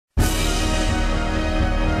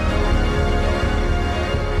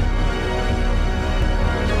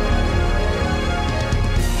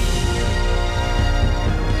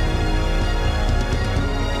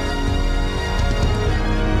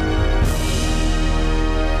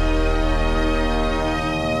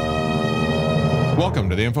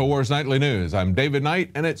Welcome to the INFOWARS Nightly News. I'm David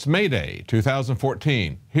Knight, and it's May Day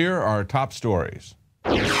 2014. Here are our top stories.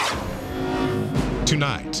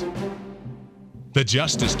 Tonight, the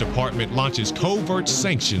Justice Department launches covert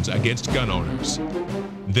sanctions against gun owners.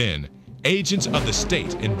 Then, agents of the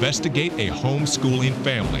state investigate a homeschooling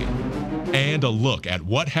family. And a look at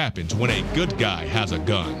what happens when a good guy has a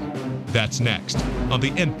gun. That's next on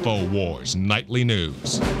the INFOWARS Nightly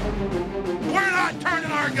News. We're not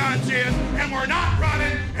turning our guns in, and we're not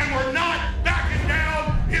running, and we're not backing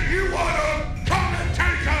down. If you want them, come and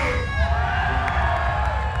take them.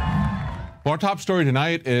 Well, our top story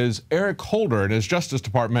tonight is Eric Holder and his Justice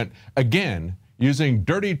Department again using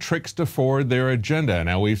dirty tricks to forward their agenda.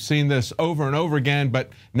 Now, we've seen this over and over again, but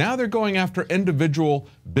now they're going after individual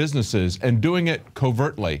businesses and doing it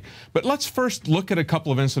covertly. But let's first look at a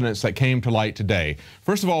couple of incidents that came to light today.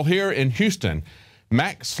 First of all, here in Houston,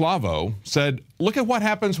 Max Slavo said, look at what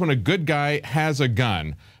happens when a good guy has a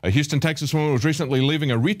gun. A Houston, Texas woman was recently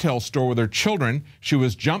leaving a retail store with her children. She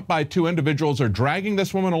was jumped by two individuals. They're dragging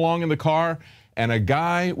this woman along in the car, and a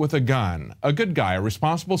guy with a gun, a good guy, a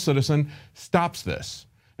responsible citizen, stops this.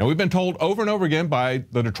 Now, we've been told over and over again by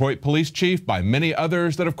the Detroit police chief, by many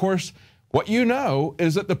others, that, of course, what you know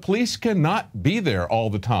is that the police cannot be there all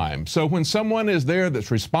the time. So when someone is there that's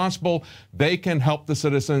responsible, they can help the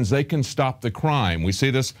citizens, they can stop the crime. We see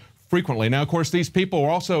this frequently. Now, of course, these people were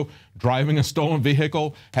also driving a stolen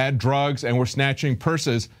vehicle, had drugs, and were snatching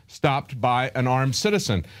purses, stopped by an armed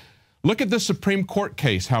citizen. Look at this Supreme Court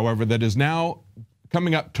case, however, that is now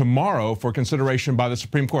coming up tomorrow for consideration by the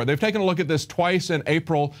Supreme Court. They've taken a look at this twice in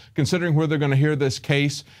April, considering where they're going to hear this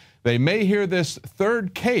case. They may hear this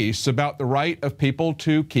third case about the right of people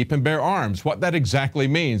to keep and bear arms. What that exactly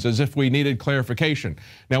means, as if we needed clarification.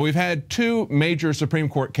 Now, we've had two major Supreme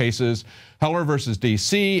Court cases, Heller versus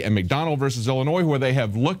D.C. and McDonald versus Illinois, where they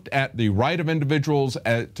have looked at the right of individuals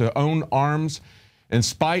to own arms in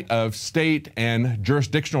spite of state and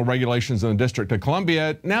jurisdictional regulations in the District of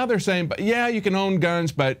Columbia. Now they're saying, but yeah, you can own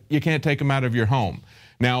guns, but you can't take them out of your home.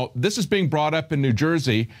 Now, this is being brought up in New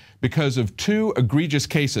Jersey because of two egregious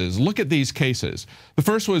cases. Look at these cases. The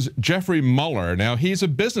first was Jeffrey Muller. Now, he's a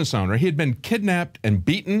business owner. He had been kidnapped and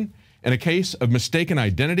beaten in a case of mistaken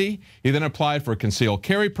identity. He then applied for a concealed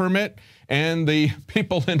carry permit, and the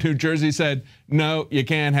people in New Jersey said, no, you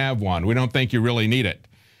can't have one. We don't think you really need it.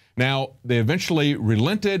 Now, they eventually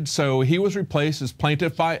relented, so he was replaced as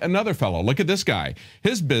plaintiff by another fellow. Look at this guy.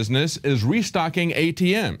 His business is restocking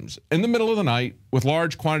ATMs in the middle of the night with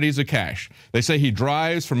large quantities of cash. They say he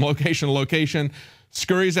drives from location to location,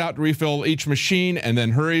 scurries out to refill each machine, and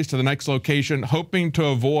then hurries to the next location, hoping to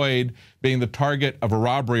avoid being the target of a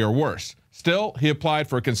robbery or worse. Still, he applied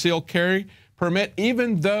for a concealed carry permit.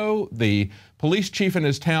 Even though the police chief in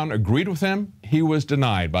his town agreed with him, he was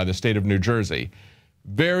denied by the state of New Jersey.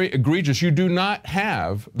 Very egregious. You do not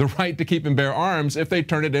have the right to keep and bear arms if they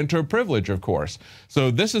turn it into a privilege, of course. So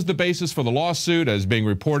this is the basis for the lawsuit as being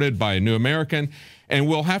reported by New American. And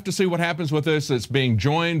we'll have to see what happens with this. It's being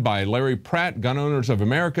joined by Larry Pratt, Gun Owners of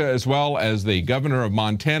America, as well as the governor of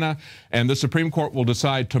Montana. And the Supreme Court will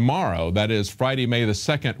decide tomorrow, that is Friday, May the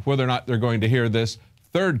 2nd, whether or not they're going to hear this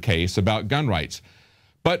third case about gun rights.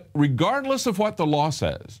 But regardless of what the law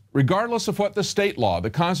says, regardless of what the state law,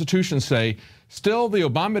 the Constitution say, still the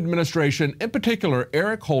Obama administration, in particular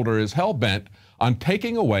Eric Holder, is hell-bent on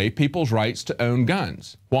taking away people's rights to own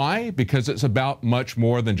guns. Why? Because it's about much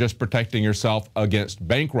more than just protecting yourself against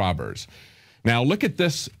bank robbers. Now look at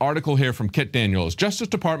this article here from Kit Daniels. Justice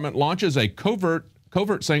Department launches a covert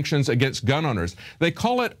sanctions against gun owners. They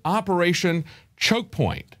call it Operation Choke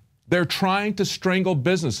Point. They're trying to strangle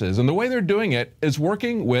businesses, and the way they're doing it is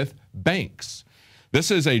working with banks. This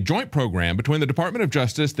is a joint program between the Department of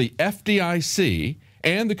Justice, the FDIC,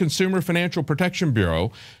 and the Consumer Financial Protection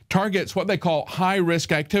Bureau. Targets what they call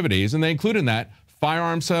high-risk activities, and they include in that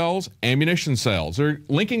firearm sales, ammunition sales. They're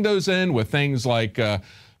linking those in with things like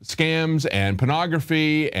scams and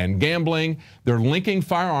pornography and gambling. They're linking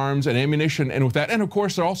firearms and ammunition in with that, and of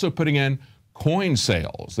course, they're also putting in coin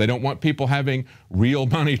sales. They don't want people having real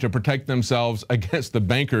money to protect themselves against the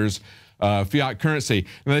bankers' fiat currency.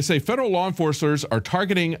 And they say federal law enforcers are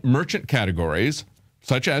targeting merchant categories,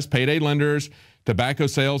 such as payday lenders, tobacco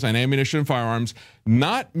sales, and ammunition and firearms,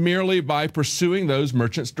 not merely by pursuing those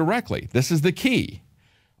merchants directly. This is the key.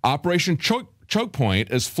 Operation Choke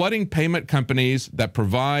Point is flooding payment companies that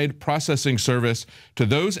provide processing service to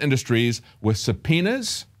those industries with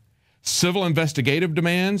subpoenas, civil investigative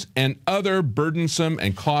demands, and other burdensome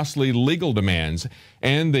and costly legal demands.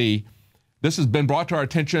 And this has been brought to our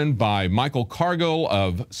attention by Michael Cargill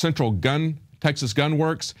of Texas Gun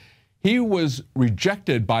Works. He was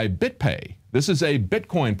rejected by BitPay. This is a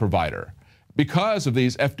Bitcoin provider because of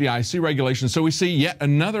these FDIC regulations. So we see yet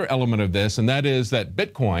another element of this, and that is that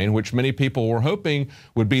Bitcoin, which many people were hoping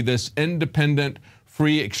would be this independent,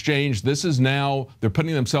 free exchange, this is now, they're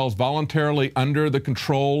putting themselves voluntarily under the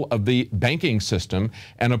control of the banking system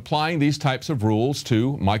and applying these types of rules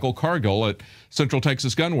to Michael Cargill at Central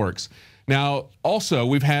Texas Gun Works. Now, also,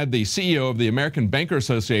 we've had the CEO of the American Banker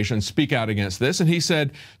Association speak out against this, and he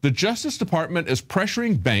said the Justice Department is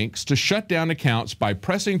pressuring banks to shut down accounts by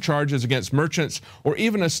pressing charges against merchants or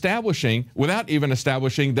even without even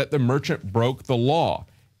establishing that the merchant broke the law.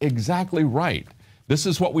 Exactly right. This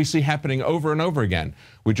is what we see happening over and over again.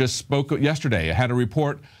 We just spoke yesterday. I had a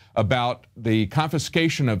report about the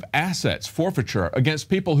confiscation of assets, forfeiture, against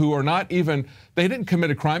people who are not even, they didn't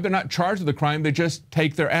commit a crime, they're not charged with a crime, they just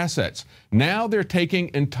take their assets. Now they're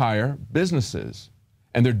taking entire businesses,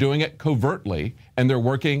 and they're doing it covertly, and they're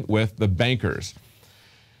working with the bankers.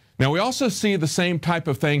 Now we also see the same type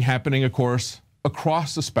of thing happening, of course,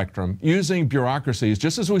 across the spectrum, using bureaucracies,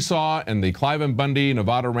 just as we saw in the Clive Bundy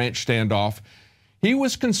Nevada Ranch standoff. He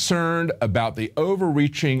was concerned about the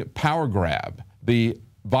overreaching power grab, the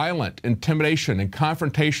violent intimidation and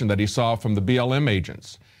confrontation that he saw from the BLM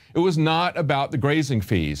agents. It was not about the grazing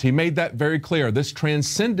fees. He made that very clear. This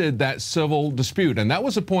transcended that civil dispute. And that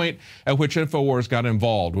was the point at which INFOWARS got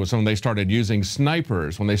involved, was when they started using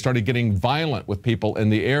snipers, when they started getting violent with people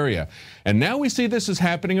in the area. And now we see this is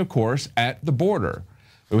happening, of course, at the border.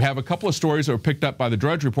 We have a couple of stories that were picked up by the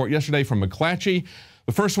Drudge Report yesterday from McClatchy.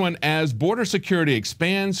 The first one, as border security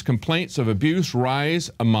expands, complaints of abuse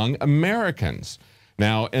rise among Americans.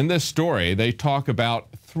 Now, in this story, they talk about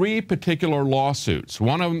 3 particular lawsuits.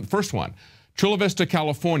 One of them, first one, Chula Vista,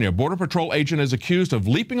 California. Border Patrol agent is accused of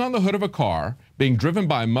leaping on the hood of a car, being driven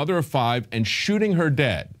by a mother of 5, and shooting her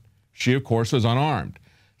dead. She, of course, is unarmed.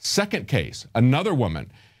 Second case, another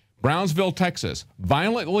woman, Brownsville, Texas,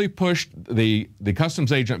 violently pushed, the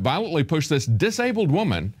customs agent violently pushed this disabled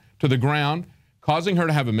woman to the ground, causing her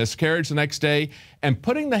to have a miscarriage the next day, and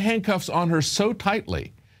putting the handcuffs on her so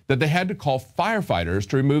tightly that they had to call firefighters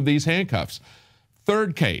to remove these handcuffs.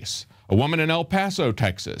 Third case, a woman in El Paso,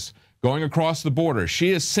 Texas, going across the border. She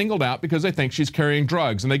is singled out because they think she's carrying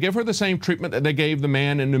drugs, and they give her the same treatment that they gave the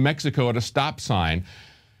man in New Mexico at a stop sign,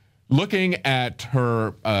 looking at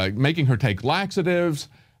her, making her take laxatives,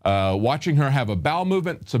 watching her have a bowel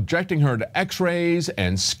movement, subjecting her to x-rays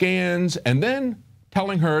and scans, and then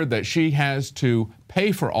telling her that she has to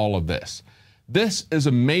pay for all of this. This is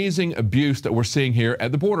amazing abuse that we're seeing here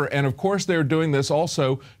at the border. And of course, they're doing this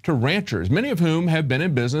also to ranchers, many of whom have been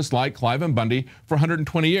in business like Clive Bundy for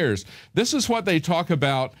 120 years. This is what they talk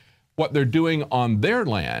about, what they're doing on their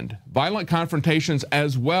land, violent confrontations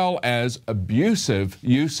as well as abusive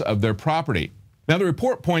use of their property. Now, the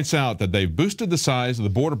report points out that they've boosted the size of the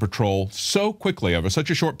Border Patrol so quickly over such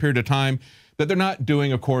a short period of time that they're not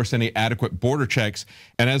doing, of course, any adequate border checks.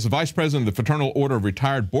 And as the Vice President of the Fraternal Order of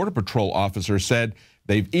Retired Border Patrol Officers said,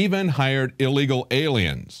 they've even hired illegal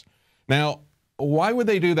aliens. Now, why would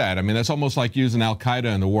they do that? I mean, that's almost like using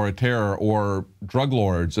Al-Qaeda in the War of Terror or drug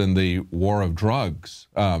lords in the War of Drugs.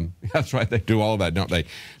 That's right, they do all of that, don't they?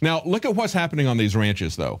 Now, look at what's happening on these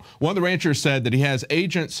ranches, though. One of the ranchers said that he has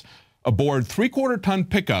agents aboard 3/4-ton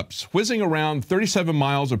pickups whizzing around 37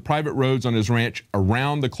 miles of private roads on his ranch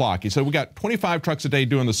around the clock. He said, we got 25 trucks a day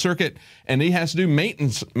doing the circuit, and he has to do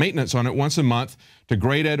maintenance on it once a month to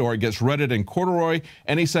grade it, or it gets rutted in corduroy,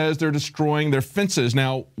 and he says they're destroying their fences.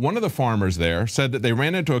 Now, one of the farmers there said that they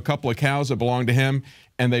ran into a couple of cows that belonged to him,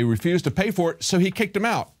 and they refused to pay for it, so he kicked them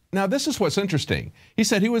out. Now, this is what's interesting. He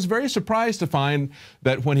said he was very surprised to find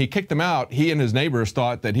that when he kicked them out, he and his neighbors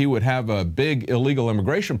thought that he would have a big illegal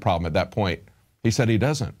immigration problem at that point. He said he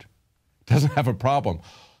doesn't have a problem.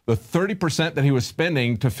 The 30% that he was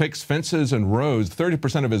spending to fix fences and roads,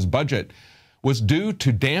 30% of his budget, was due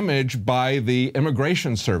to damage by the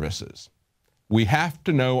immigration services. We have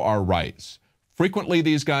to know our rights. Frequently,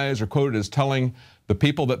 these guys are quoted as telling the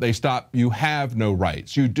people that they stop, you have no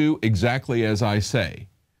rights. You do exactly as I say.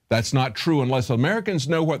 That's not true. Unless Americans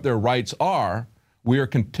know what their rights are, we are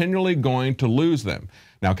continually going to lose them.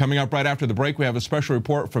 Now, coming up right after the break, we have a special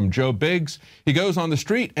report from Joe Biggs. He goes on the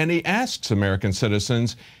street and he asks American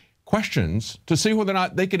citizens questions to see whether or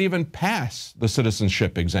not they could even pass the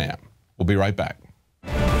citizenship exam. We'll be right back.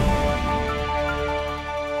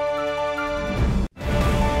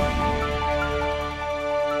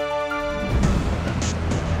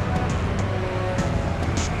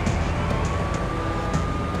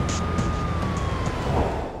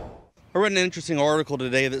 I read an interesting article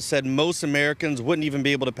today that said most Americans wouldn't even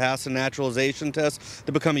be able to pass a naturalization test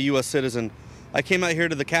to become a U.S. citizen. I came out here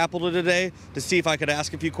to the Capitol today to see if I could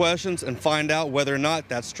ask a few questions and find out whether or not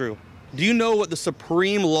that's true. Do you know what the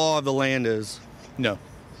supreme law of the land is? No.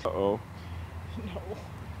 Uh-oh. No.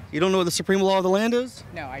 You don't know what the supreme law of the land is?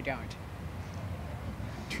 No, I don't.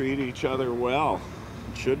 Treat each other well.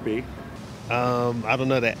 It should be. I don't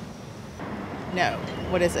know that. No.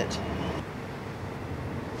 What is it?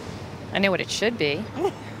 I know what it should be.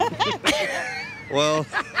 Well,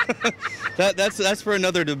 that's for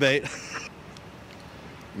another debate.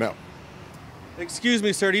 No. Excuse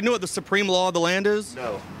me, sir. Do you know what the supreme law of the land is?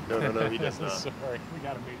 No, he does not. Sorry, we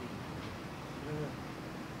got a meeting.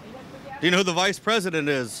 Do you know who the vice president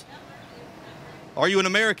is? Are you an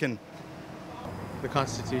American? The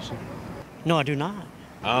Constitution. No, I do not.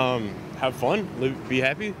 Have fun. Be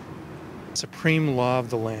happy. Supreme law of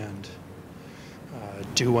the land.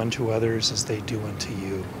 Do unto others as they do unto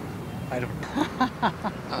you. I don't.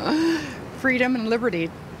 Freedom and liberty.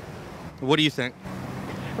 What do you think?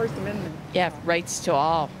 First Amendment. Yeah, rights to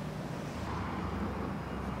all.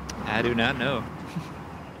 I do not know.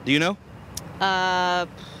 Do you know?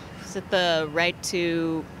 Is it the right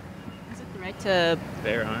to... Is it the right to...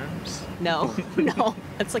 Bear arms? No, no.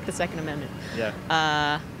 That's like the Second Amendment.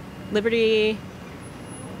 Yeah. Liberty,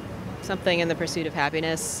 something in the pursuit of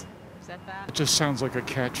happiness. Is that that? It just sounds like a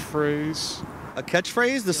catchphrase. A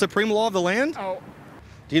catchphrase? The supreme law of the land? Oh.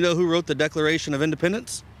 Do you know who wrote the Declaration of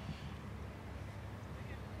Independence?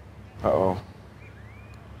 Uh-oh.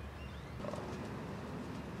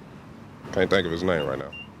 Can't think of his name right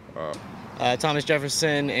now. Thomas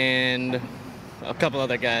Jefferson and a couple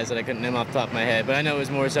other guys that I couldn't name off the top of my head, but I know it was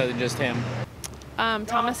more so than just him.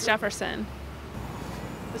 Thomas Jefferson.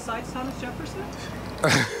 Besides Thomas Jefferson?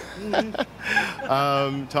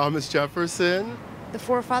 Thomas Jefferson. The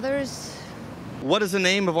forefathers. What is the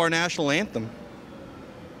name of our national anthem?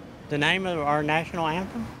 The name of our national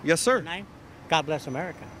anthem? Yes, sir. The name? God Bless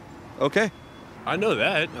America. Okay. I know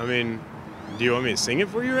that. I mean, do you want me to sing it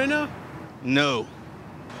for you right now? No.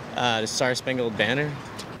 The Star Spangled Banner.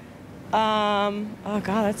 Oh God,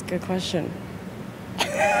 that's a good question.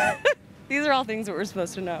 These are all things that we're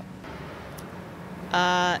supposed to know.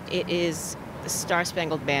 It is the Star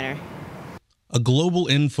Spangled Banner. A global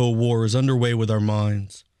info war is underway with our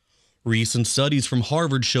minds. Recent studies from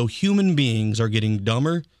Harvard show human beings are getting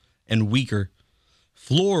dumber and weaker.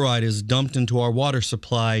 Fluoride is dumped into our water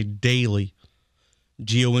supply daily.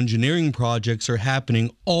 Geoengineering projects are happening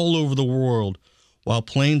all over the world while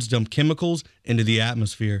planes dump chemicals into the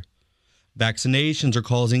atmosphere. Vaccinations are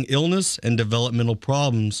causing illness and developmental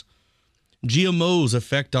problems. GMOs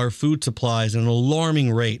affect our food supplies at an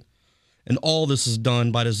alarming rate. And all this is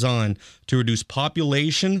done by design to reduce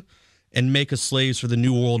population and make us slaves for the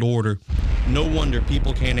New World Order. No wonder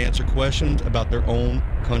people can't answer questions about their own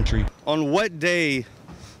country. On what day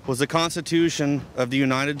was the Constitution of the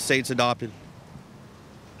United States adopted?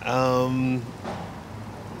 19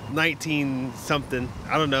 something.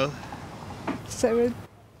 I don't know.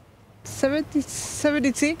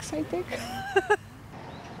 76, I think.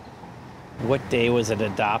 What day was it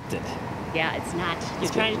adopted? Yeah, it's not.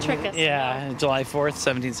 He's trying to trick us. Yeah, July 4th,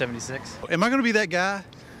 1776. Am I going to be that guy?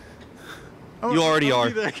 You already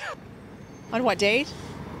are. On what date?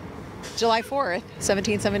 July 4th,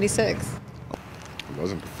 1776. It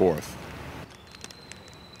wasn't the 4th.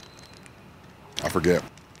 I forget.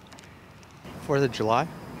 4th of July,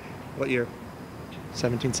 What year?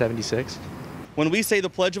 1776. When we say the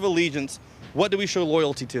Pledge of Allegiance, what do we show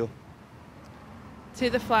loyalty to? To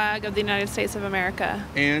the flag of the United States of America.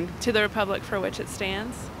 And To the republic for which it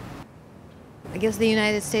stands. I guess the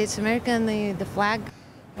United States of America and the flag.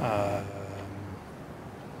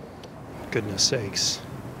 Goodness sakes.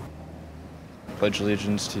 Pledge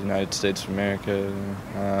allegiance to the United States of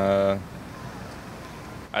America.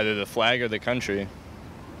 Either the flag or the country.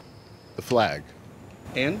 The flag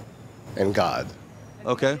and God.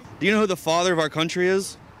 Okay. Do you know who the father of our country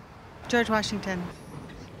is? George Washington.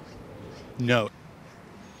 No.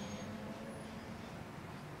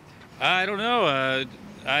 I don't know.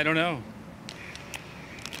 I don't know.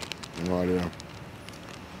 No idea.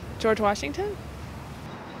 George Washington?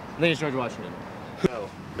 I think it's George Washington.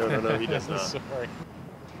 No, he does not. Sorry.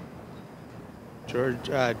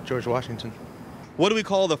 George Washington. What do we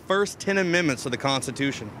call the first 10 amendments of the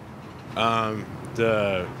Constitution?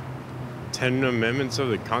 The 10 amendments of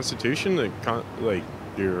the Constitution, like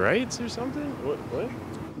your rights or something? What?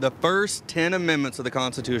 The first 10 amendments of the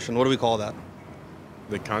Constitution. What do we call that?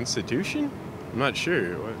 The Constitution? I'm not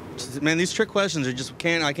sure. What? Man, these trick questions are just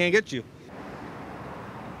I can't get you.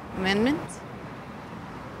 Amendments?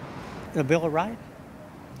 The Bill of Rights?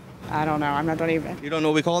 I don't know. I'm not even. You don't know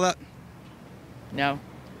what we call that? No.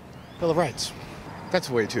 Bill of Rights. That's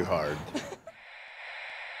way too hard.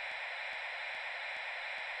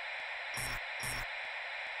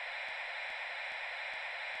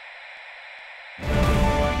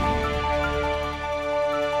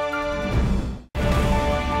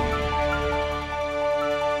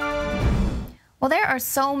 Well, there are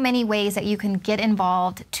so many ways that you can get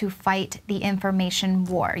involved to fight the information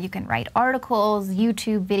war. You can write articles,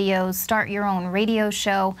 YouTube videos, start your own radio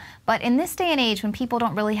show. But in this day and age, when people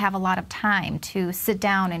don't really have a lot of time to sit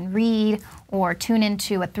down and read or tune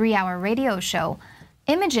into a 3-hour radio show,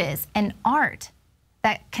 images and art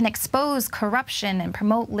that can expose corruption and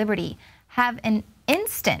promote liberty have an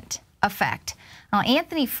instant effect.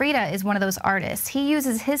 Anthony Frida is one of those artists. He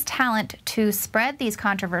uses his talent to spread these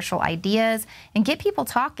controversial ideas and get people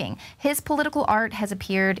talking. His political art has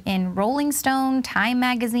appeared in Rolling Stone, Time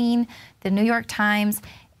Magazine, the New York Times,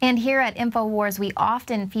 and here at InfoWars, we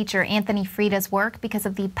often feature Anthony Frida's work because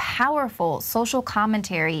of the powerful social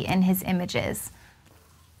commentary in his images.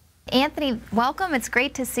 Anthony, welcome. It's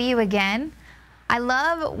great to see you again. I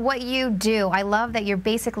love what you do. I love that you're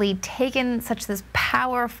basically taken such this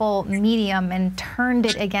powerful medium and turned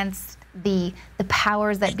it against the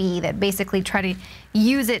powers that be that basically try to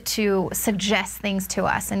use it to suggest things to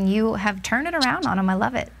us. And you have turned it around on them. I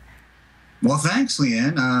love it. Well, thanks,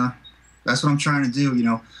 Leanne. That's what I'm trying to do. You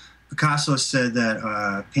know, Picasso said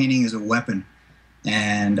that painting is a weapon.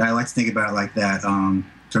 And I like to think about it like that.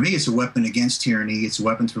 For me, it's a weapon against tyranny. It's a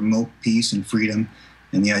weapon to promote peace and freedom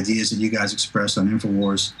and the ideas that you guys express on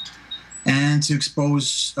InfoWars, and to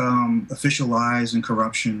expose official lies and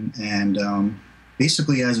corruption, and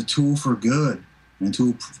basically as a tool for good and a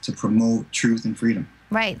tool to promote truth and freedom.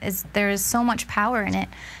 Right. There is so much power in it.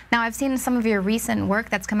 Now, I've seen some of your recent work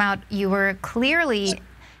that's come out. You were clearly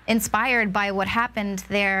inspired by what happened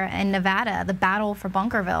there in Nevada, the battle for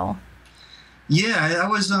Bunkerville. Yeah, I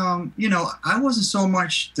was, you know, I wasn't so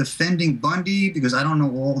much defending Bundy because I don't know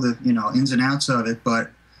all the, you know, ins and outs of it, but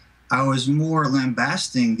I was more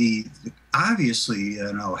lambasting the obviously,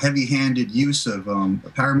 you know, heavy-handed use of a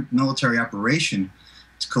paramilitary operation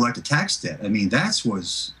to collect a tax debt. I mean, that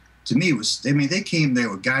was, to me, I mean, they came there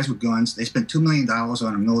with guys with guns. They spent $2 million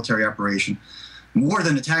on a military operation, more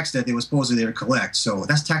than the tax debt they were supposedly there to collect. So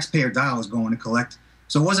that's taxpayer dollars going to collect.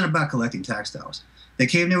 So it wasn't about collecting tax dollars. They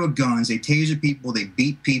came there with guns, they tasered people, they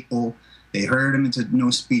beat people, they herded them into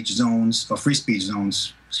no-speech zones, or free speech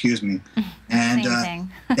zones, excuse me. And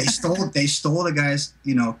they stole the guy's,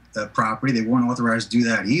 you know, property. They weren't authorized to do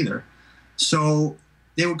that either. So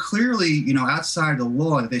they were clearly, you know, outside the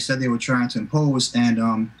law that they said they were trying to impose.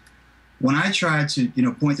 And when I tried to, you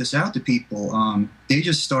know, point this out to people, they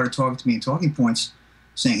just started talking to me in talking points,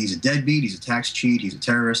 saying he's a deadbeat, he's a tax cheat, he's a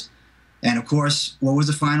terrorist. And of course, what was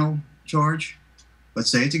the final charge? Let's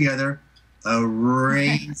say it together. A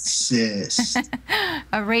racist.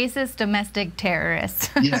 A racist domestic terrorist.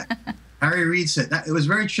 Yeah. Harry Reid said that. It was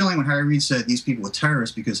very chilling when Harry Reid said these people were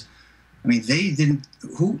terrorists because, I mean, they didn't,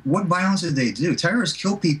 what violence did they do? Terrorists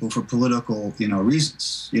kill people for political, you know,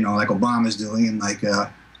 reasons, you know, like Obama's doing, and like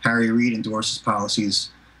Harry Reid endorses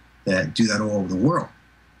policies that do that all over the world.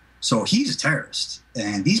 So he's a terrorist.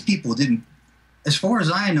 And these people didn't, as far as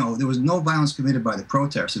I know, there was no violence committed by the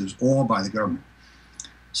protesters. It was all by the government.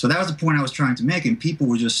 So that was the point I was trying to make, and people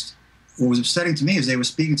were just, what was upsetting to me is they were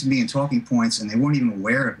speaking to me in talking points and they weren't even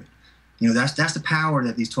aware of it. You know, that's the power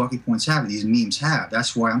that these talking points have, these memes have.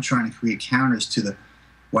 That's why I'm trying to create counters to the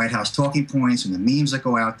White House talking points and the memes that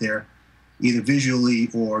go out there, either visually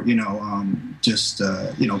or, you know, just,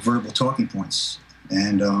 you know, verbal talking points.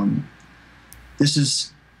 And this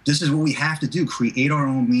is what we have to do, create our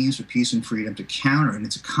own means for peace and freedom to counter, and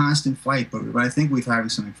it's a constant fight, but I think we're having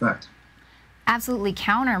some effect. Absolutely,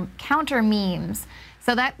 counter memes.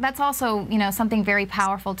 So that's also, you know, something very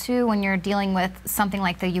powerful too when you're dealing with something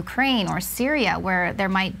like the Ukraine or Syria, where there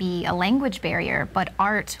might be a language barrier, but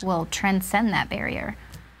art will transcend that barrier.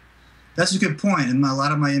 That's a good point. And a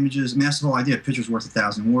lot of my images, I mean, that's the whole idea. A picture's worth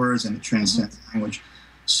 1,000 words, and it transcends language.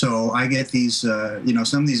 So I get these, you know,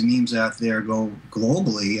 some of these memes out there go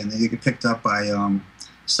globally, and they get picked up by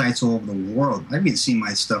sites all over the world. I've even seen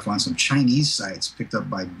my stuff on some Chinese sites picked up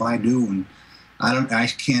by Baidu, and I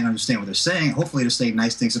can't understand what they're saying. Hopefully they're saying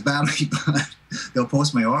nice things about me, but they'll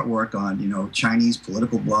post my artwork on, you know, Chinese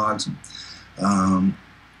political blogs.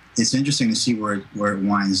 It's interesting to see where it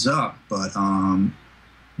winds up. But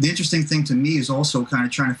the interesting thing to me is also kind of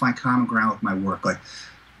trying to find common ground with my work. Like,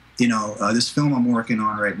 you know, this film I'm working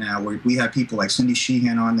on right now, where we have people like Cindy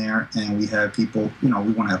Sheehan on there, and we have people, you know,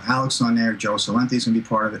 we want to have Alex on there, Joe Salente's going to be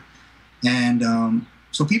part of it. And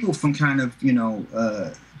so people from kind of, you know,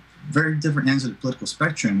 very different ends of the political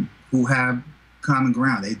spectrum who have common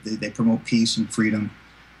ground. They promote peace and freedom.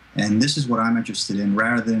 And this is what I'm interested in,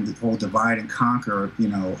 rather than the whole divide and conquer,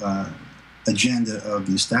 agenda of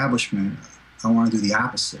the establishment. I want to do the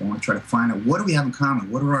opposite. I want to try to find out, what do we have in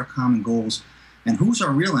common? What are our common goals? And who's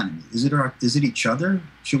our real enemy? Is it each other?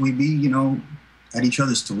 Should we be, at each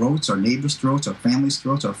other's throats, our neighbors' throats, our families'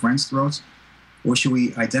 throats, our friends' throats? Or should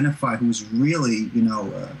we identify who's really,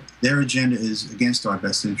 their agenda is against our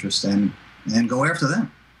best interest and go after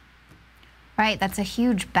them? Right, that's a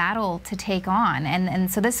huge battle to take on.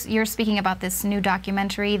 And so you're speaking about this new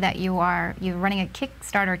documentary that you're running a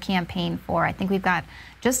Kickstarter campaign for. I think we've got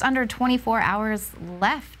just under 24 hours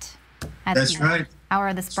left at the hour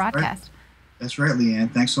of this broadcast. That's right,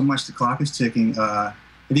 Leanne. Thanks so much. The clock is ticking.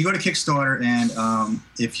 If you go to Kickstarter and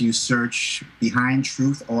if you search Behind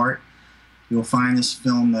Truth Art, you'll find this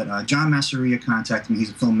film that John Masseria contacted me.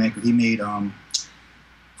 He's a filmmaker. He made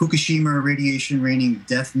Fukushima Radiation Raining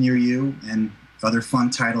Death Near You and other fun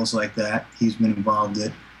titles like that. He's been involved in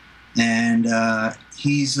it. And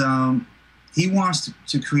he wants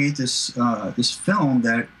to create this film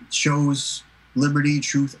that shows liberty,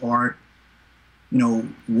 truth, art,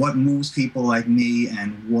 what moves people like me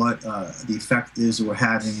and what the effect is we're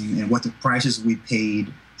having and what the prices we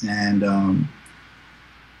paid. And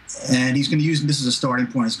he's going to use this as a starting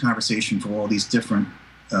point in his conversation for all these different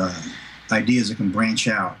ideas that can branch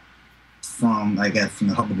out from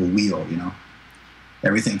the hub of a wheel,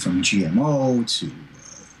 everything from GMO to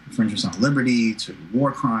infringements on liberty to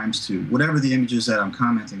war crimes to whatever the images that I'm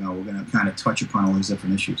commenting on. We're going to kind of touch upon all these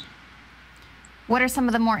different issues. What are some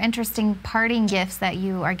of the more interesting parting gifts that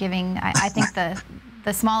you are giving? I think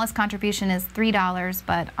the smallest contribution is $3,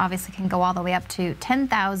 but obviously can go all the way up to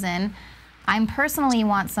 $10,000. I personally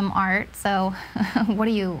want some art, so what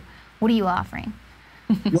are you offering?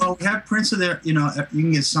 Well, we have prints of you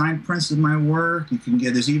can get signed prints of my work. You can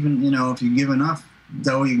get, there's even, if you give enough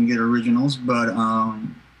dough, you can get originals. But,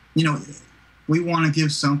 we want to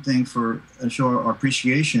give something for show our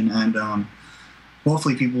appreciation. And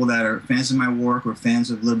hopefully people that are fans of my work or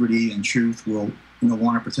fans of liberty and truth will,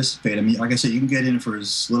 want to participate. I mean, like I said, you can get in for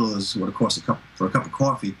as little as what it costs for a cup of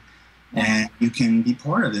coffee. And you can be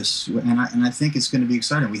part of this, and I think it's going to be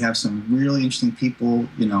exciting. We have some really interesting people,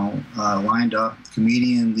 lined up.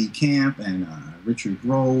 Comedian Lee Camp and Richard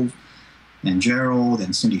Grove and Gerald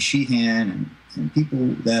and Cindy Sheehan and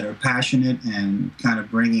people that are passionate and kind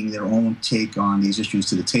of bringing their own take on these issues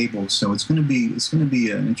to the table. So it's going to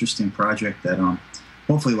be an interesting project that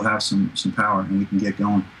hopefully will have some power and we can get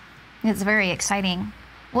going. It's very exciting.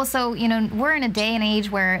 Well, so we're in a day and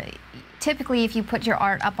age where typically if you put your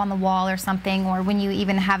art up on the wall or something, or when you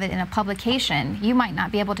even have it in a publication, you might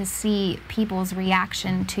not be able to see people's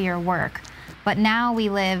reaction to your work. But now we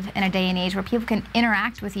live in a day and age where people can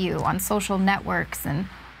interact with you on social networks. And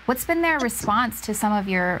what's been their response to some of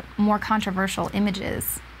your more controversial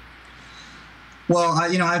images? Well,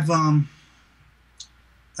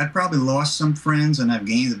 I've probably lost some friends and I've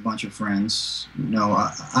gained a bunch of friends.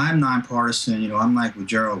 I'm nonpartisan. I'm like with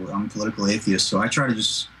Gerald, I'm a political atheist, so I try to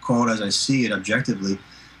just call it as I see it objectively.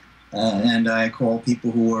 And I call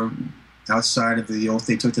people who are outside of the oath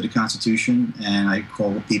they took to the Constitution, and I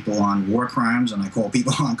call people on war crimes, and I call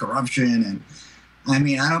people on corruption. And I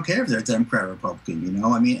mean, I don't care if they're Democrat or Republican,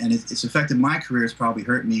 and it's affected my career. It's probably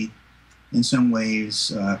hurt me in some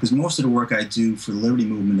ways, because most of the work I do for the Liberty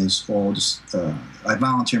Movement is all just, I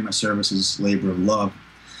volunteer my services, labor of love.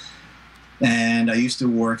 And I used to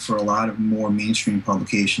work for a lot of more mainstream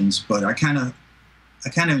publications, but I kind of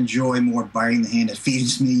enjoy more biting the hand that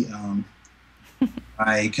feeds me.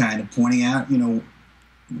 I kind of pointing out,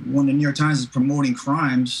 when the New York Times is promoting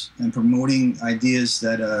crimes and promoting ideas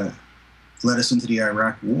that led us into the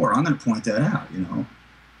Iraq War, I'm going to point that out,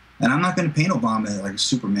 And I'm not going to paint Obama like a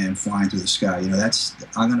Superman flying through the sky.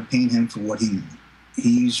 I'm going to paint him for what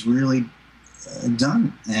he's really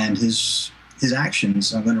done, and his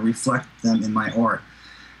actions. I'm going to reflect them in my art.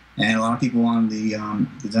 And a lot of people on the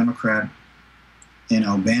Democrat,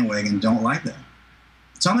 bandwagon don't like that.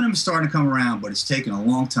 Some of them are starting to come around, but it's taken a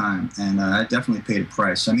long time, and I definitely paid a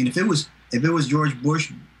price. I mean, if it was George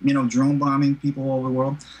Bush, drone bombing people all over the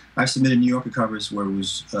world, I've submitted New Yorker covers where it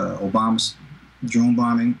was Obama's drone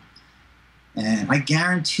bombing. And I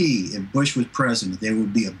guarantee if Bush was president, there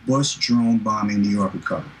would be a Bush drone bombing New Yorker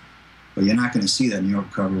cover. But you're not going to see that New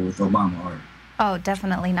Yorker cover with Obama art. Oh,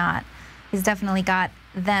 definitely not. He's definitely got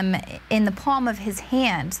them in the palm of his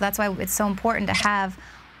hand. So that's why it's so important to have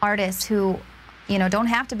artists who, don't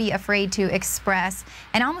have to be afraid to express,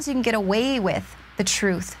 and almost you can get away with the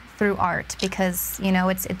truth through art because,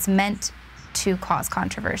 it's meant to cause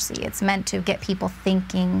controversy. It's meant to get people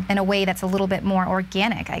thinking in a way that's a little bit more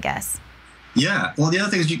organic, I guess. Yeah. Well, the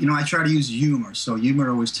other thing is, I try to use humor. So humor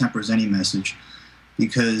always tempers any message,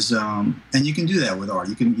 because and you can do that with art.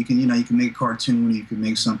 You can make a cartoon. You can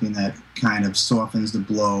make something that kind of softens the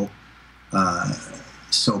blow,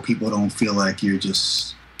 so people don't feel like you're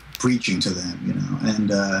just preaching to them.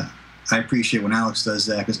 And I appreciate when Alex does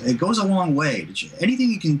that, because it goes a long way. Anything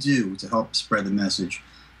you can do to help spread the message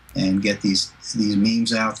and get these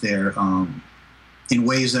memes out there in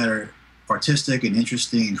ways that are artistic and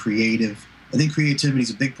interesting and creative. I think creativity is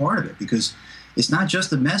a big part of it, because it's not just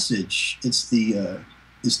the message; it's the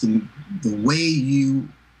way you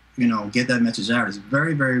get that message out is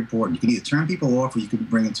very, very important. You can either turn people off, or you can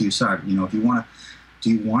bring them to your side. If you want to, do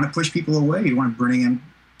you want to push people away? Or you want to bring them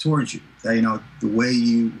towards you? The way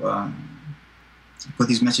you put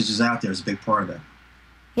these messages out there is a big part of that.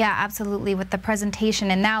 Yeah, absolutely, with the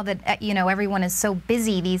presentation. And now that, everyone is so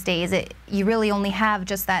busy these days, you really only have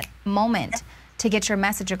just that moment to get your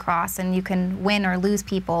message across, and you can win or lose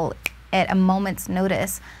people at a moment's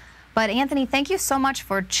notice. But Anthony, thank you so much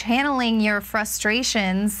for channeling your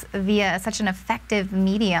frustrations via such an effective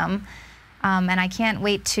medium. And I can't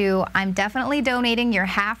wait to, I'm definitely donating. You're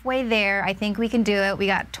halfway there. I think we can do it. We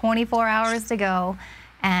got 24 hours to go.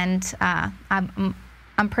 And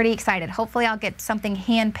I'm pretty excited. Hopefully I'll get something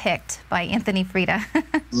hand-picked by Anthony Frida.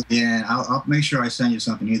 Yeah, I'll make sure I send you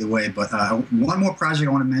something either way. But one more project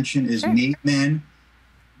I want to mention is Made Men.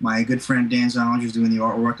 My good friend Dan Zollinger is doing the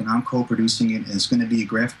artwork, and I'm co-producing it. And it's going to be a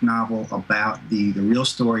graphic novel about the real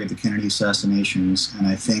story of the Kennedy assassinations. And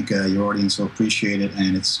I think your audience will appreciate it,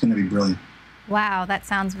 and it's going to be brilliant. Wow, that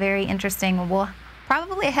sounds very interesting. We'll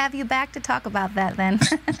probably have you back to talk about that then.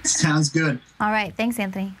 Sounds good. All right, thanks,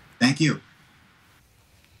 Anthony. Thank you.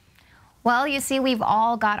 Well, you see, we've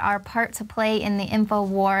all got our part to play in the info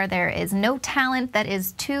war. There is no talent that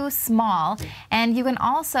is too small. And you can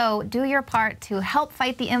also do your part to help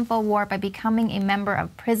fight the info war by becoming a member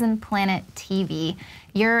of Prison Planet TV.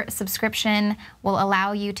 Your subscription will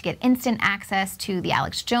allow you to get instant access to The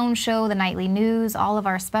Alex Jones Show, the nightly news, all of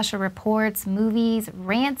our special reports, movies,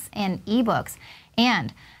 rants, and ebooks.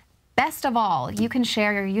 And best of all, you can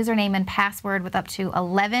share your username and password with up to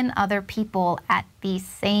 11 other people at the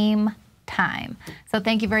same time. So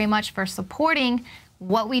thank you very much for supporting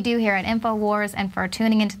what we do here at InfoWars and for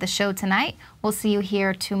tuning into the show tonight. We'll see you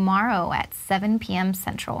here tomorrow at 7 p.m.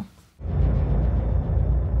 Central.